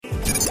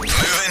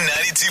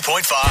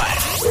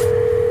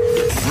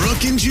92.5.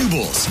 Brooke and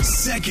Jubal's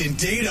second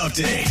date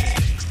update.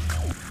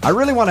 I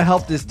really want to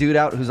help this dude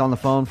out who's on the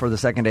phone for the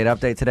second date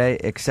update today,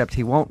 except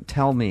he won't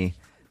tell me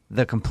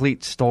the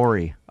complete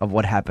story of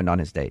what happened on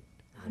his date.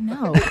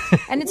 No.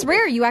 And it's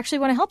rare you actually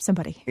want to help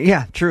somebody.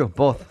 Yeah, true.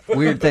 Both.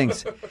 Weird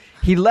things.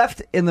 He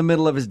left in the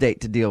middle of his date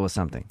to deal with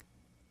something.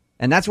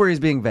 And that's where he's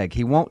being vague.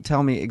 He won't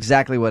tell me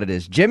exactly what it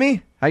is.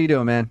 Jimmy, how you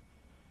doing, man?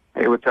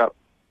 Hey, what's up?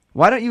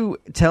 Why don't you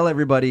tell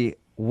everybody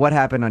what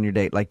happened on your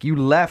date? Like, you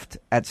left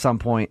at some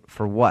point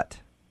for what?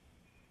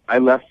 I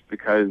left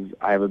because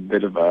I have a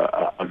bit of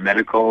a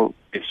medical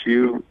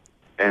issue,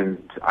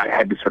 and I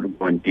had to sort of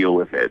go and deal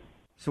with it.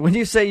 So when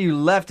you say you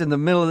left in the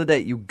middle of the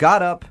date, you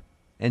got up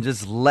and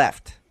just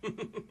left.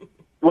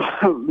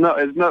 Well, no,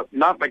 it's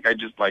not like I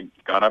just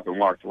got up and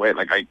walked away.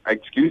 Like I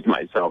excused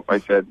myself.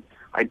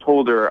 I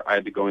told her I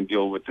had to go and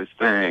deal with this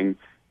thing,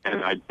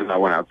 and I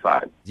went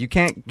outside. You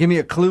can't give me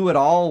a clue at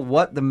all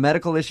what the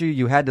medical issue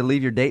you had to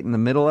leave your date in the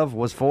middle of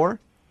was for?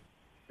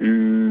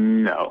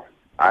 No,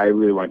 I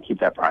really want to keep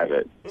that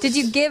private. Did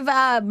you give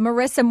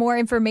Marissa more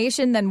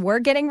information than we're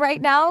getting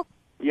right now?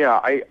 Yeah,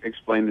 I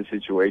explained the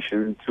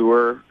situation to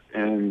her,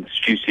 and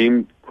she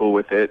seemed cool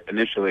with it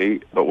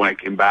initially, but when I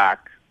came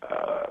back,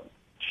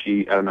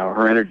 I don't know,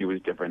 her energy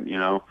was different, you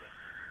know.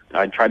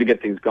 I tried to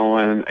get things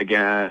going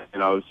again,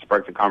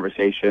 sparked a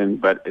conversation,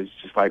 but it's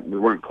just like we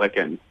weren't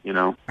clicking, you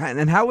know.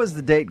 And how was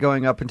the date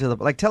going up into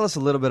tell us a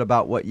little bit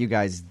about what you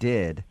guys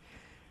did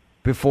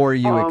before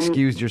you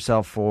excused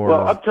yourself for...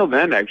 Well, up till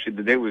then, actually,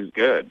 the date was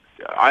good.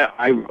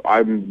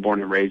 I'm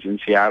born and raised in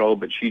Seattle,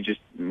 but she just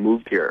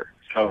moved here.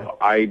 So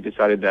I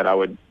decided that I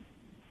would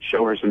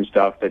show her some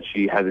stuff that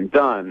she hasn't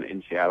done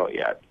in Seattle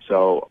yet.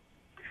 So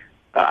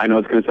I know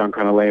it's going to sound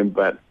kind of lame,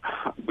 but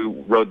we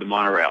rode the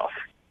monorail.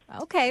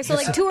 Okay, so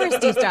like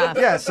touristy stuff.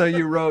 Yeah, so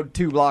you rode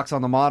 2 blocks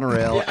on the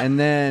monorail, and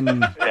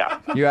then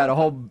you had a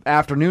whole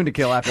afternoon to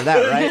kill after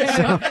that, right?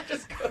 So.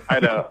 I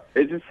know.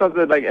 It's just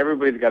something like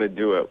everybody's got to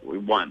do it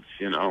once,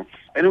 you know.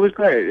 And it was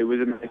great. It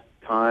was a nice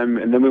time.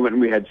 And then we went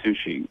and we had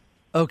sushi.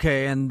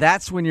 Okay, and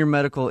that's when your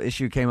medical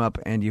issue came up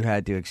and you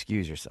had to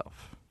excuse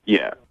yourself.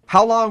 Yeah.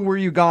 How long were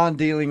you gone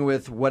dealing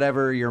with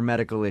whatever your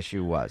medical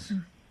issue was?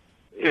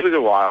 It was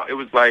a while. It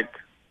was like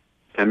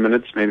 10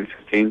 minutes, maybe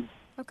 15.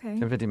 Okay.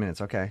 10, 15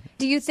 minutes, okay.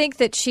 Do you think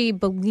that she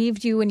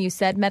believed you when you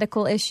said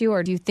medical issue,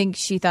 or do you think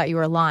she thought you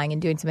were lying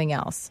and doing something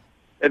else?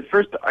 At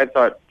first, I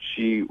thought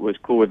she was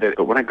cool with it,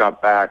 but when I got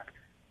back,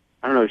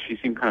 I don't know, she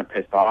seemed kind of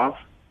pissed off.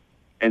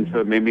 And so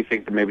it made me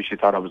think that maybe she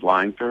thought I was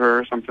lying to her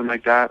or something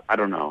like that. I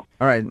don't know.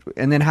 All right.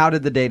 And then how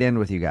did the date end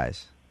with you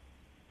guys?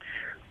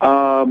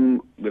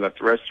 We left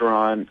the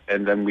restaurant,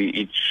 and then we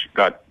each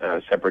got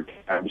separate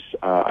cabs.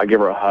 I gave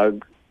her a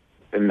hug,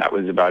 and that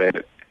was about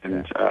it.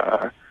 And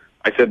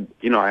I said,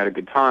 I had a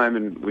good time,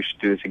 and we should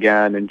do this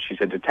again. And she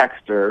said to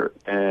text her,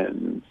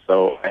 and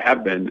so I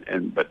have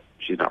been, but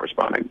she's not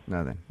responding.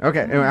 Nothing.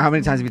 Okay. And how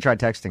many times have you tried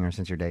texting her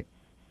since your date?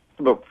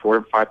 About 4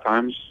 or 5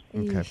 times.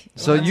 Okay.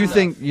 So you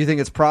think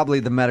it's probably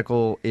the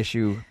medical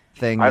issue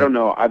thing? I don't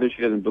know. Either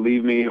she doesn't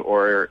believe me,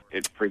 or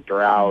it freaked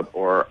her out,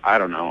 or I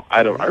don't know.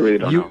 I really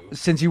don't know.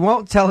 Since you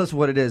won't tell us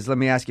what it is, let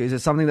me ask you: is it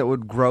something that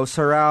would gross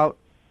her out?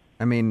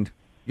 I mean,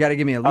 you got to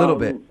give me a little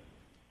bit.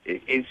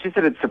 It's just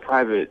that it's a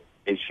private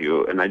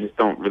issue, and I just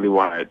don't really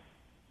want to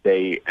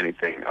say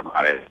anything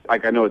about it.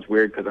 Like, I know it's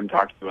weird because I'm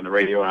talking to you on the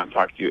radio and I'm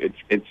talking to you.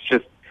 It's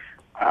just.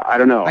 I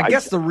don't know. I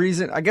guess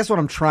what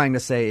I'm trying to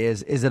say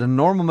is it a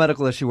normal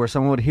medical issue where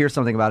someone would hear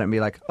something about it and be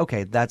like,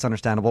 okay, that's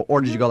understandable?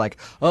 Or did you go like,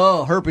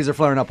 oh, herpes are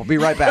flaring up, I'll be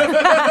right back?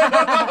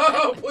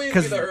 Please be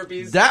the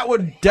herpes. That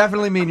would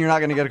definitely mean you're not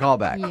going to get a call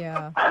back.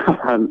 Yeah.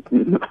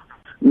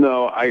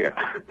 No, I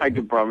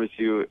can promise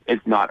you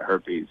it's not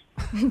herpes.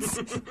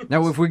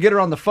 Now, if we get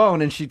her on the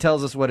phone and she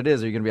tells us what it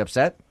is, are you going to be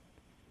upset?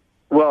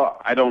 Well,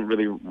 I don't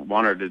really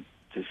want her to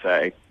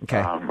say. Okay.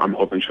 I'm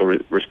hoping she'll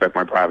respect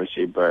my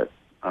privacy, but...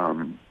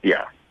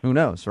 yeah. Who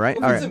knows, right?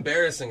 Well, if it's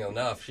embarrassing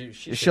enough,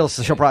 she'll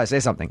probably say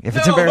something. If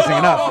it's embarrassing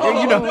enough,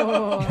 you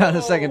know how the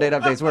second date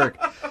updates work.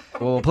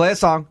 Well, we'll play a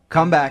song,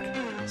 come back,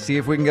 see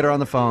if we can get her on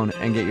the phone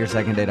and get your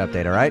second date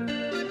update, all right?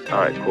 All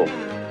right, cool.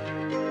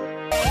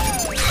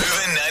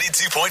 Moving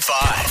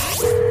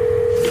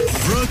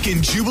 92.5. Brooke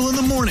and Jubal in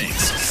the mornings.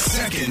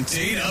 Second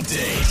date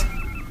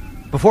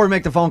update. Before we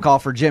make the phone call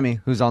for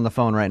Jimmy, who's on the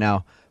phone right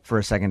now for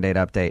a second date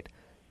update.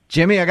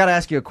 Jimmy, I got to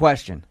ask you a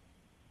question.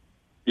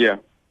 Yeah.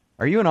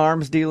 Are you an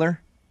arms dealer?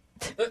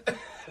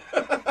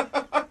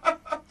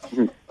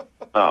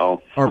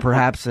 Uh-oh. Or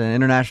perhaps an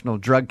international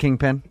drug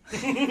kingpin?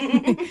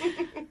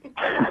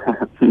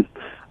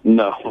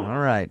 No. All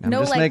right. I'm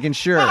No, just making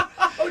sure.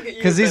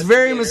 Because he's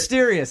very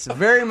mysterious.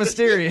 Very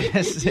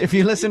mysterious. If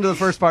you listen to the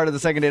first part of the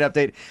second date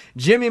update,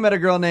 Jimmy met a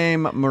girl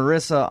named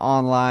Marissa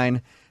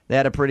online. They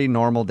had a pretty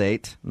normal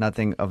date.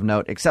 Nothing of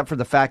note, except for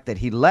the fact that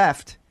he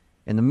left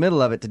in the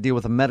middle of it to deal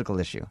with a medical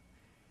issue.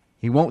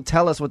 He won't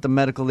tell us what the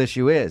medical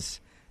issue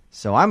is.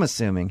 So I'm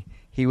assuming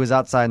he was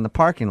outside in the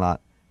parking lot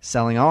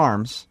selling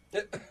arms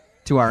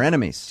to our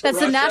enemies.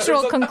 That's a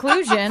natural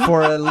conclusion.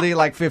 For at least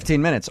like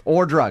 15 minutes.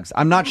 Or drugs.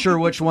 I'm not sure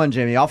which one,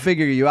 Jimmy. I'll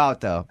figure you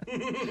out, though.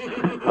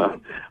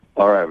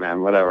 All right,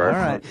 man. Whatever. All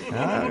right.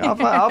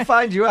 I'll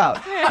find you out.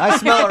 I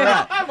smell a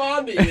rat. I'm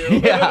on to you.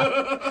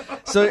 Yeah.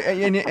 So,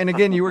 and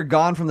again, you were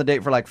gone from the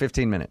date for like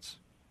 15 minutes.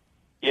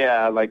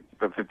 Yeah, like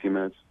about 15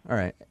 minutes. All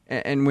right.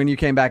 And when you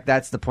came back,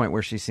 that's the point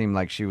where she seemed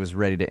like she was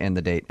ready to end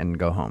the date and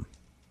go home.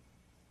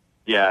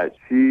 Yeah,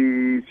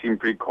 she seemed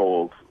pretty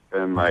cold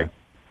and like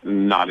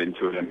not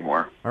into it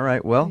anymore. All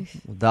right. Well,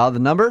 we'll dial the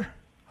number.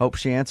 Hope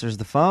she answers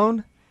the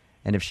phone.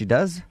 And if she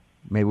does,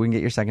 maybe we can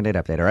get your second date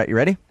update. All right. You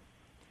ready?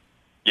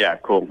 Yeah,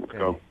 cool. Let's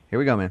go. Here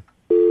we go, man.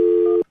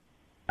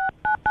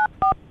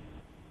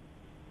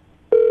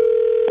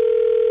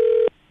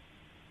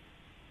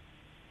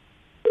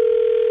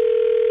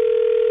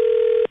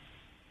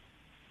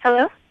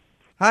 Hello?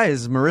 Hi,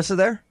 is Marissa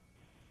there?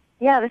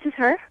 Yeah, this is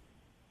her.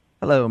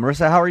 Hello,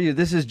 Marissa. How are you?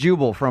 This is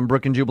Jubal from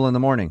Brook and Jubal in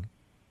the Morning.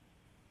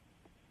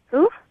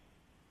 Who?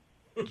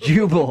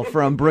 Jubal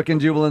from Brook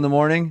and Jubal in the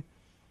Morning,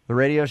 the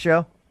radio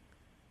show.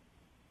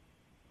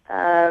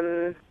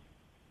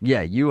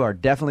 Yeah, you are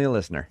definitely a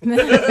listener. Do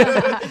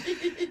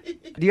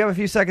you have a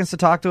few seconds to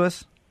talk to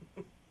us?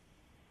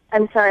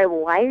 I'm sorry,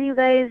 why are you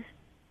guys...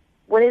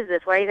 What is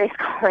this? Why are you guys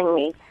calling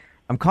me?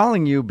 I'm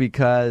calling you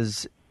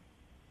because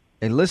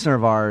a listener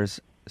of ours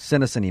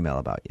sent us an email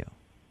about you.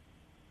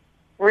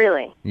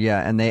 Really?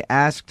 Yeah, and they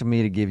asked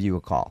me to give you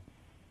a call.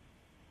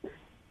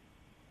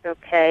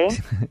 Okay.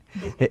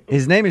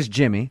 His name is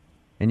Jimmy,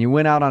 and you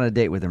went out on a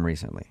date with him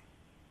recently.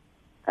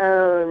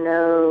 Oh,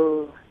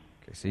 no.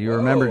 Okay, so you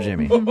remember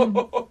Jimmy.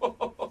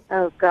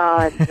 Oh,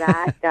 God,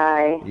 that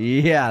guy.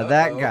 Yeah,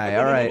 that guy.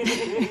 All right.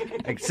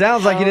 It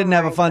sounds like you didn't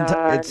have a fun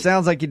time. It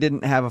sounds like you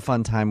didn't have a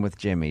fun time with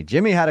Jimmy.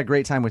 Jimmy had a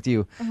great time with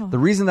you. Oh. The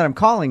reason that I'm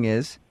calling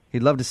is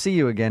he'd love to see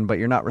you again, but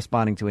you're not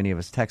responding to any of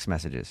his text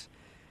messages.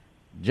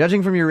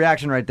 Judging from your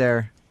reaction right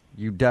there,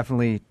 you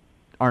definitely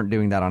aren't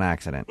doing that on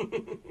accident.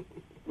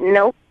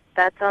 Nope,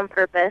 that's on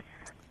purpose.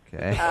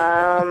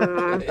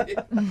 Okay.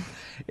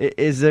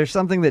 Is there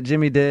something that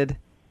Jimmy did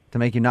to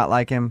make you not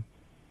like him?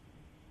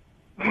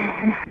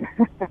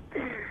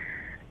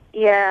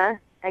 Yeah,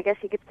 I guess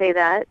you could say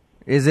that.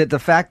 Is it the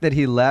fact that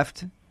he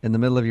left in the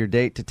middle of your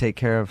date to take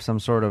care of some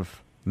sort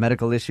of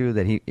medical issue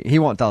that he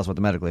won't tell us what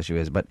the medical issue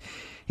is, but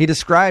he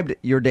described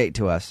your date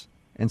to us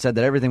and said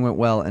that everything went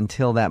well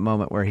until that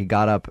moment where he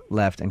got up,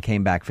 left, and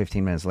came back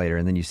 15 minutes later,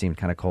 and then you seemed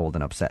kind of cold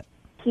and upset.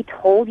 He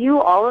told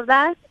you all of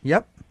that?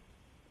 Yep.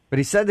 But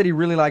he said that he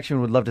really likes you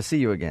and would love to see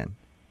you again.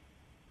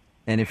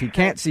 And if he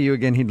can't see you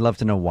again, he'd love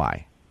to know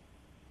why.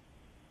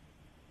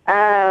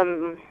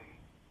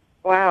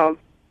 Wow.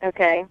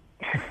 Okay.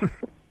 Do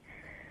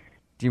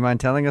you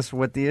mind telling us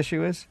what the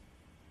issue is?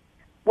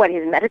 What,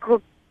 his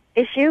medical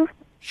issue?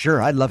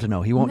 Sure, I'd love to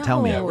know. He won't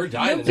tell me. Yeah, we're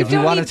dying. If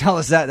you want to tell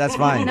us that, that's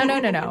fine.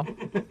 No.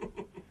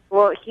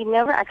 Well, he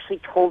never actually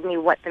told me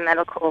what the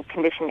medical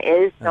condition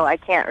is, so I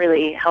can't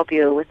really help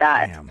you with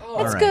that. Damn. That's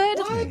All right.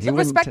 good. He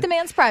Respect the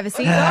man's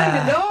privacy.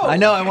 I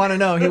know, I want to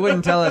know. He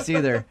wouldn't tell us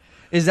either.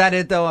 Is that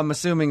it, though? I'm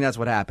assuming that's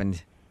what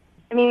happened.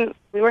 I mean,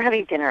 we were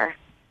having dinner,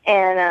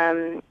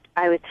 and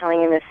I was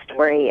telling him this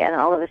story, and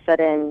all of a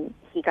sudden,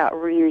 he got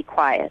really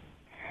quiet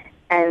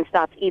and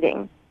stopped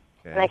eating.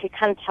 Okay. And I could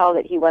kind of tell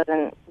that he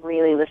wasn't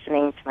really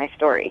listening to my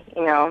story,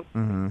 you know?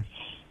 Mm-hmm.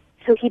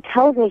 So he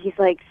tells me, he's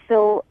like,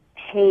 so,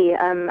 hey,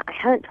 I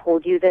haven't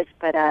told you this,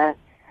 but I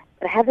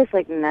have this,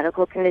 like,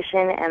 medical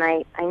condition, and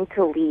I need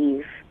to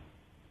leave.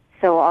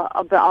 So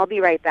I'll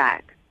be right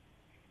back.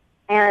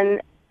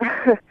 And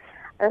I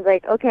was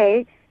like,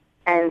 okay.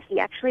 And he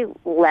actually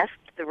left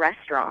the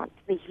restaurant.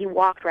 He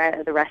walked right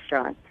out of the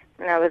restaurant.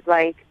 And I was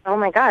like, oh,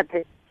 my God,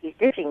 he's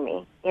ditching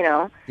me, you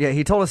know? Yeah,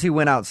 he told us he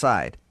went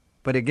outside.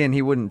 But again,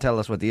 he wouldn't tell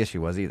us what the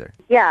issue was either.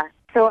 Yeah.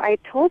 So I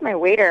told my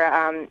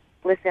waiter,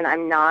 listen,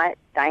 I'm not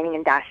dining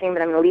and dashing,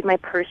 but I'm going to leave my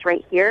purse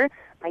right here.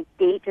 My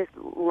date just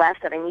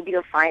left, and I need you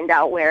to find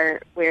out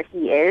where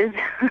he is.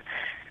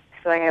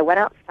 So I went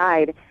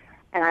outside,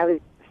 and I was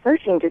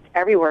searching just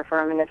everywhere for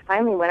him, and then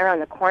finally went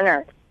around the corner,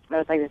 and there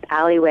was like this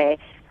alleyway,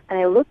 and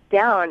I looked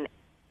down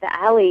the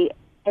alley,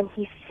 and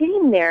he's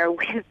sitting there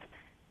with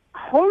a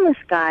homeless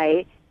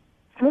guy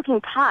smoking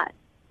pot.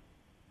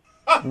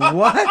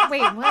 What?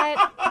 Wait,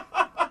 what?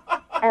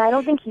 And I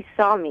don't think he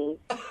saw me,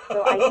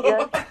 so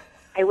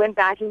I went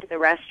back into the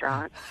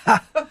restaurant.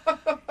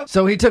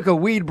 So he took a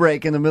weed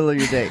break in the middle of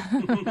your date.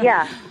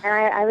 Yeah,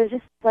 and I was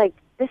just like,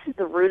 this is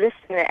the rudest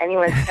thing that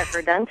anyone's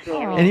ever done to me.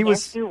 I mean, And he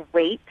can't you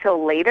wait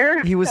till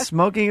later? He was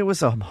smoking it with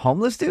some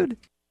homeless dude?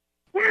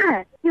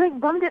 Yeah, he like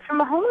bummed it from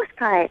a homeless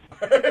guy.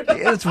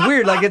 It's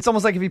weird. Like, it's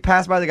almost like if he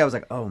passed by, the guy was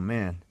like, oh,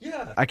 man,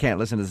 Yeah. I can't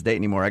listen to this date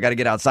anymore. I got to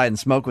get outside and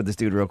smoke with this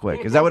dude real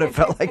quick. Is that what it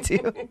felt like to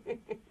you?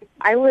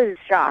 I was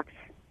shocked.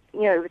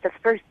 You know, it was the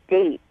first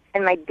date,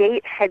 and my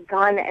date had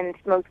gone and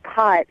smoked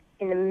pot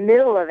in the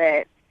middle of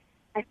it.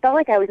 I felt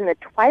like I was in the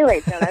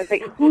Twilight Zone. I was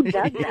like, who does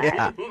that?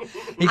 Yeah.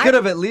 He could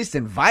have at least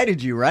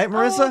invited you, right,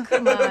 Marissa? Oh,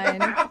 come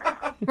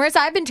on. Marissa,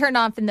 I've been turned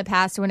off in the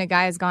past when a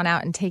guy has gone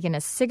out and taken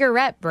a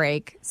cigarette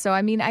break. So,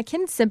 I mean, I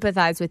can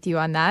sympathize with you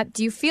on that.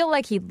 Do you feel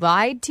like he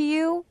lied to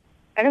you?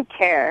 I don't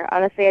care.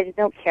 Honestly, I just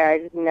don't care. I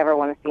just never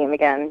want to see him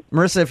again.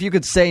 Marissa, if you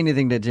could say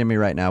anything to Jimmy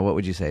right now, what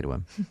would you say to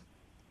him?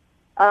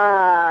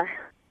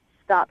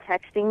 Stop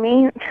texting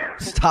me.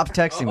 Stop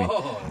texting me.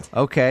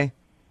 Okay.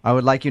 I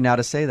would like you now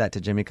to say that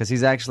to Jimmy because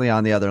he's actually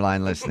on the other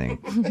line listening.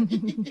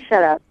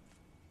 Shut up.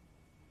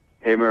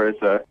 Hey,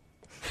 Marissa.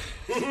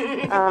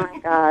 Oh, my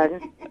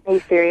God. Are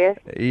you serious?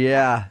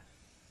 Yeah.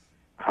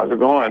 How's it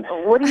going?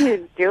 What are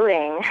you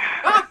doing?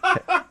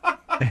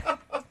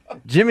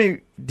 Jimmy,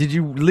 did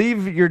you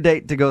leave your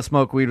date to go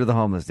smoke weed with a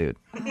homeless dude?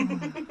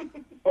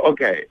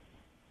 Okay,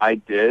 I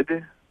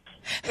did.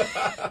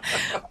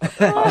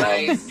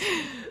 Nice.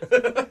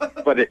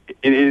 But it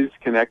is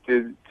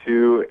connected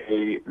to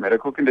a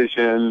medical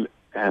condition,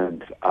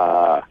 and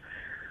I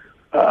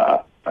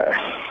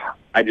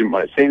didn't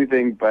want to say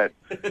anything, but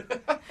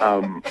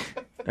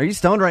Are you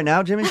stoned right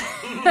now, Jimmy?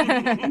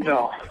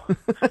 no,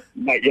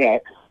 not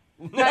yet.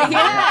 Not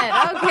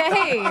yet.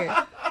 Okay.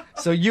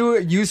 So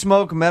you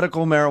smoke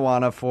medical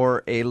marijuana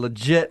for a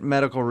legit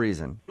medical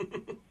reason.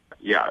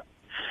 Yeah,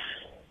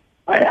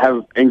 I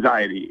have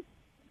anxiety,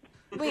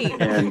 Wait.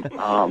 and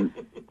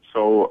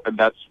so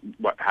that's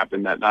what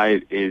happened that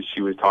night. Is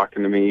she was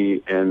talking to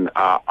me, and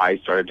I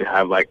started to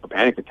have like a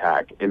panic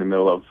attack in the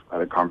middle of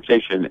the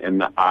conversation,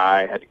 and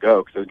I had to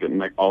go because I was getting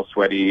like all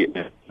sweaty,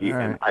 and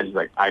I was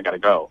like, I gotta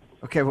go.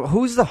 Okay, well,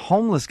 who's the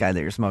homeless guy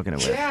that you're smoking it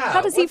with? Yeah. How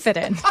does he fit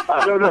in?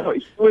 I don't know.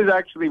 He was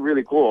actually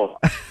really cool.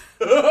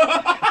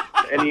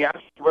 And he asked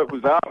what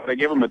was up, and I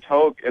gave him a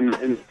toke, and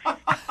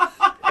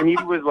he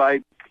was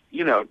like,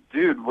 you know,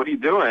 dude, what are you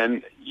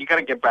doing? You got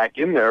to get back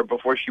in there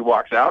before she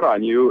walks out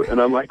on you. And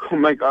I'm like, oh,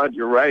 my God,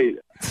 you're right.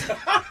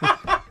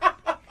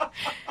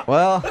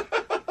 Well,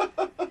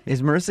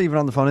 is Marissa even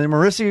on the phone?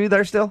 Marissa, are you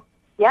there still?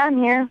 Yeah, I'm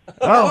here.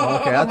 Oh,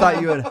 okay. I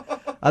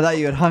thought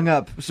you had hung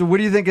up. So what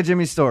do you think of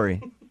Jimmy's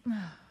story?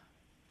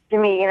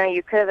 Jimmy, you know,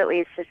 you could have at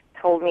least just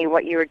told me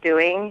what you were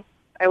doing.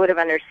 I would have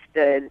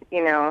understood,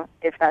 you know,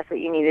 if that's what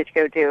you needed to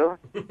go do.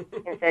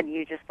 Instead,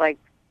 you just, like,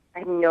 I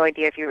had no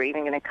idea if you were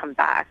even going to come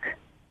back.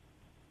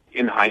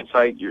 In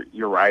hindsight,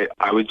 you're right.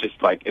 I was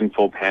just, like, in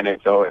full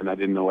panic, though, and I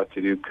didn't know what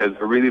to do because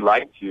I really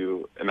liked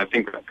you, and I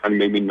think that kind of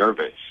made me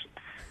nervous.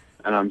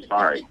 And I'm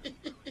sorry.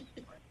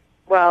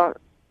 Well,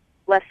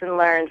 lesson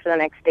learned for the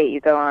next date you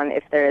go on,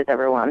 if there is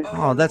ever one.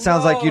 Oh, that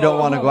sounds like you don't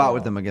want to go out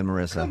with him again,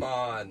 Marissa. Come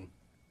on.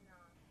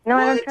 No,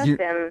 I don't What? trust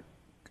him.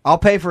 I'll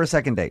pay for a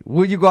second date.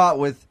 Will you go out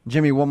with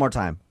Jimmy one more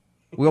time?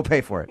 We'll pay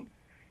for it.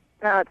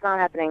 No, it's not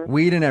happening.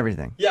 Weed and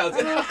everything. Yeah.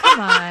 Come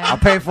I'll on.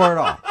 pay for it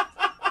all.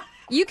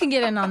 You can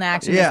get in on the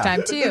action Yeah. this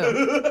time,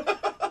 too.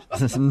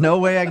 There's no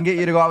way I can get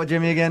you to go out with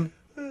Jimmy again?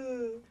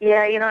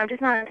 Yeah, you know, I'm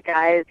just not a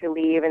guy to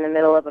leave in the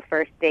middle of a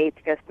first date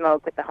to go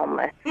smoke with the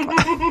homeless.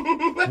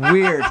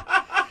 Weird.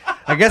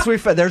 I guess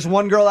there's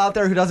one girl out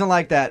there who doesn't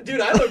like that. Dude,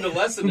 I learned a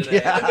lesson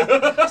today.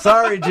 Yeah.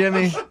 Sorry,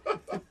 Jimmy.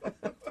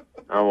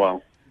 Oh,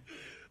 well.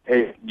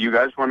 Hey, do you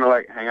guys want to,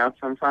 like, hang out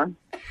sometime?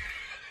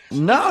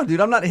 No, dude,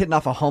 I'm not hitting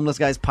off a homeless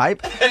guy's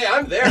pipe. Hey,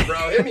 I'm there,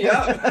 bro. Hit me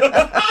up.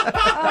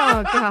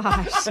 Oh,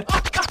 gosh.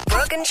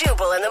 Brooke and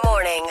Jubal in the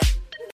morning.